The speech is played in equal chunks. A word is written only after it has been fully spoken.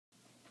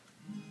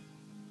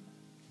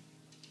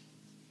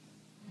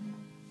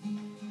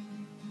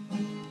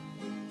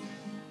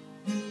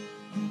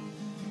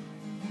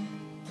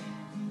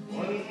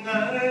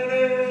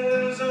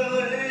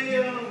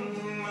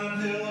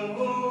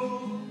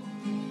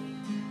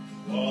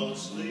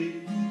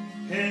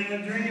a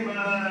dream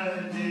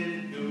I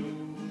did go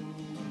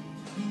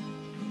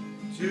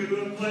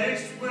to a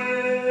place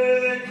where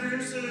they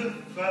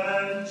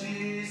crucified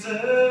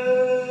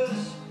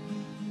Jesus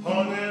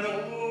on that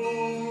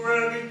old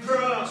rugged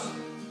cross,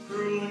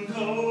 cruel and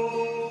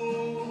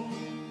cold,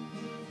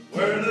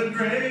 where the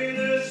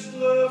greatest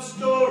love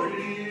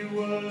story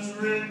was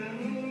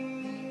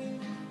written.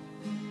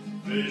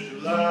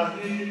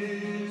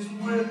 Visualize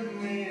with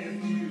me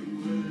if you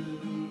will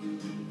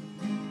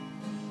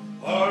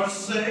our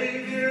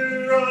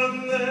Savior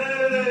on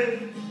that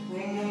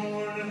April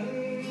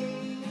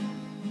morning,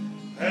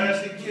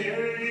 as he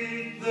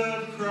carried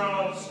the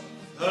cross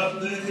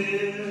up the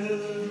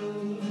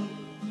hill.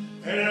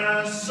 And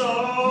I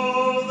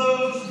saw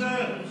those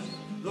nails,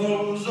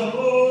 those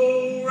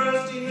old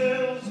rusty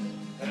nails,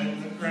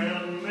 and the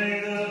crown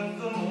made of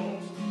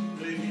thorns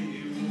that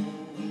he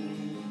wore.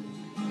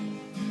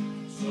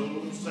 So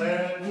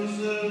sad was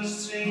the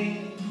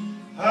scene,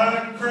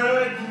 I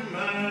cried in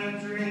my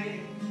dream.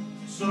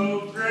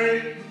 So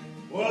great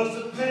was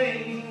the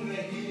pain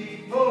that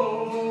he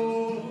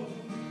bore.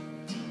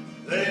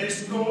 They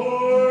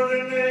scored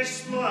and they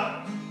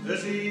smot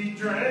as he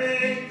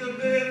drank the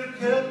bitter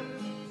cup,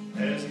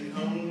 as he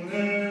hung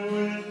there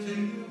with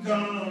two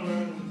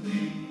common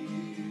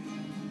thieves.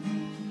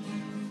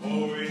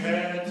 For he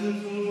had to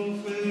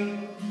fulfill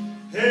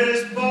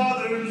his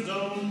Father's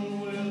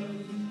own will,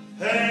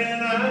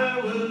 and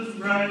I was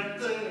right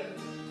there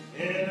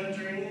in a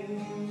dream.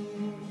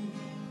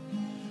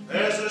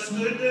 As I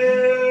stood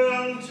there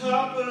on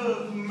top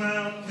of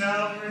Mount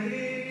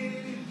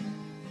Calvary,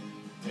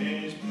 in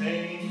his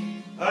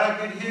pain I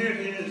could hear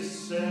his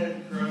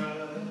sad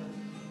cry.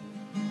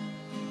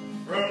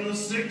 From the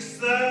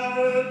 6th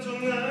hour till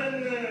 9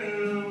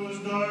 there was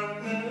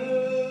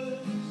darkness.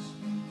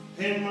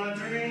 In my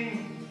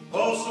dream,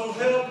 oh so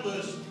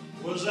helpless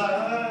was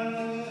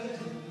I.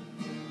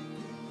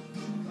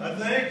 I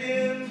thank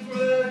him for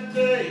that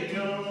day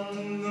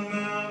on the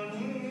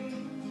mountain.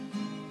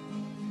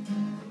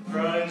 The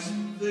price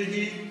that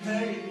he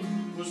paid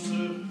was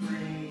supreme.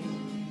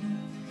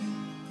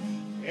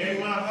 In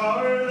my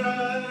heart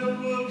I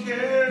will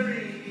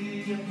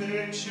carry a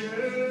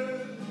picture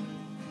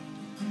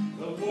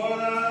of what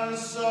I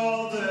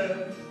saw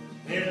there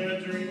in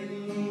a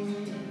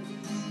dream.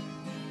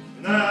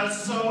 And I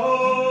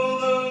saw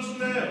those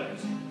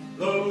nails,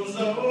 those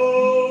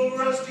old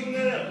rusty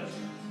nails,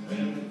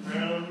 and the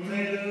crown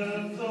made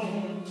of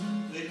thorns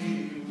that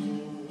he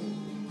wore.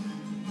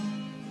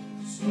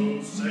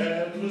 So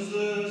sad was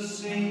the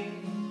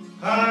scene,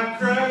 I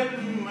cried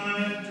in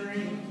my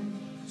dream.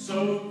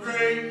 So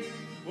great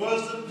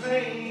was the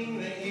pain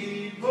that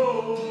he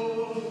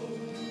bore.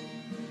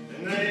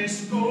 And they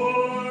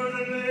scored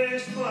and they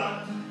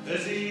smot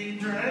as he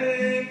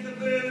drank the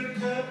bitter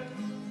cup,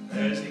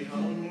 as he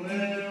hung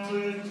there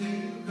with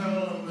two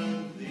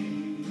common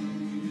thieves.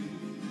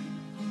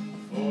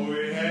 For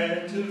he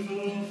had to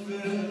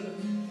fulfill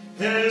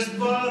his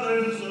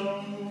Father's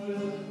own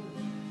will,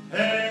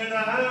 and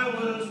I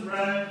was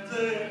right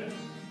there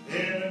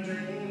in a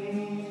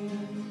dream.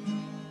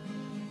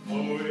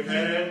 For he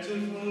had to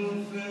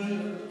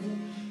fulfill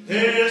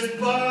his